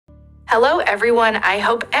Hello everyone, I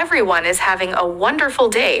hope everyone is having a wonderful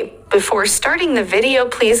day. Before starting the video,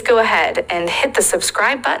 please go ahead and hit the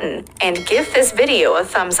subscribe button and give this video a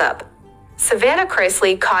thumbs up. Savannah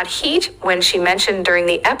Chrisley caught heat when she mentioned during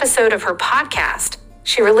the episode of her podcast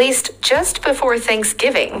she released just before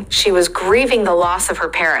Thanksgiving she was grieving the loss of her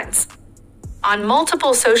parents. On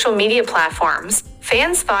multiple social media platforms,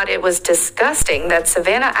 fans thought it was disgusting that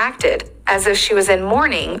Savannah acted as if she was in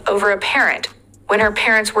mourning over a parent when her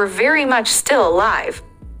parents were very much still alive.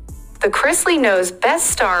 The Chrisley Knows Best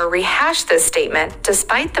star rehashed this statement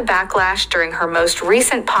despite the backlash during her most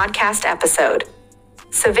recent podcast episode.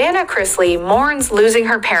 Savannah Chrisley mourns losing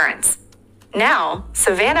her parents. Now,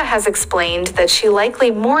 Savannah has explained that she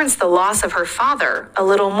likely mourns the loss of her father a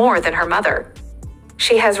little more than her mother.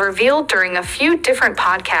 She has revealed during a few different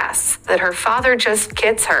podcasts that her father just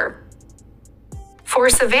gets her. For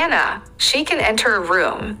Savannah, she can enter a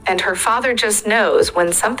room and her father just knows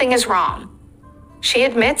when something is wrong. She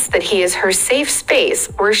admits that he is her safe space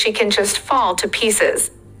where she can just fall to pieces,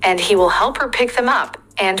 and he will help her pick them up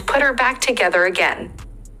and put her back together again.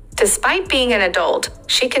 Despite being an adult,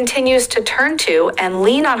 she continues to turn to and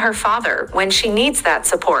lean on her father when she needs that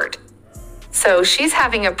support. So she's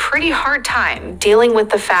having a pretty hard time dealing with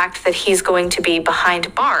the fact that he's going to be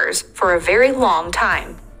behind bars for a very long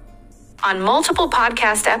time. On multiple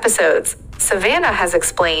podcast episodes, Savannah has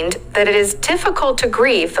explained that it is difficult to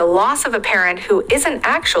grieve the loss of a parent who isn't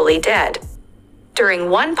actually dead.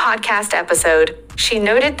 During one podcast episode, she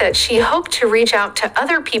noted that she hoped to reach out to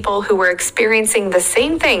other people who were experiencing the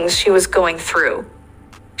same things she was going through.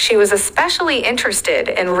 She was especially interested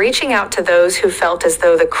in reaching out to those who felt as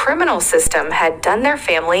though the criminal system had done their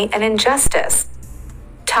family an injustice.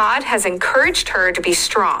 Todd has encouraged her to be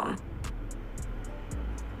strong.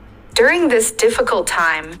 During this difficult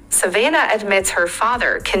time, Savannah admits her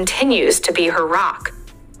father continues to be her rock.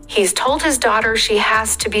 He's told his daughter she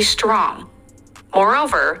has to be strong.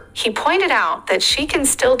 Moreover, he pointed out that she can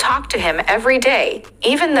still talk to him every day,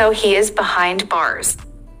 even though he is behind bars.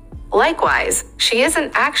 Likewise, she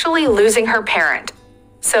isn't actually losing her parent,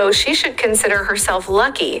 so she should consider herself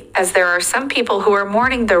lucky, as there are some people who are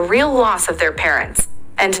mourning the real loss of their parents,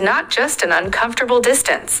 and not just an uncomfortable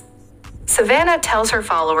distance. Savannah tells her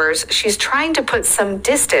followers she's trying to put some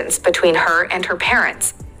distance between her and her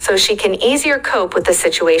parents, so she can easier cope with the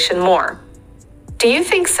situation more. Do you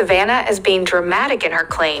think Savannah is being dramatic in her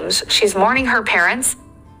claims she's mourning her parents?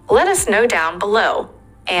 Let us know down below.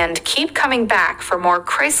 And keep coming back for more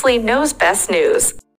Chrisley Knows Best news.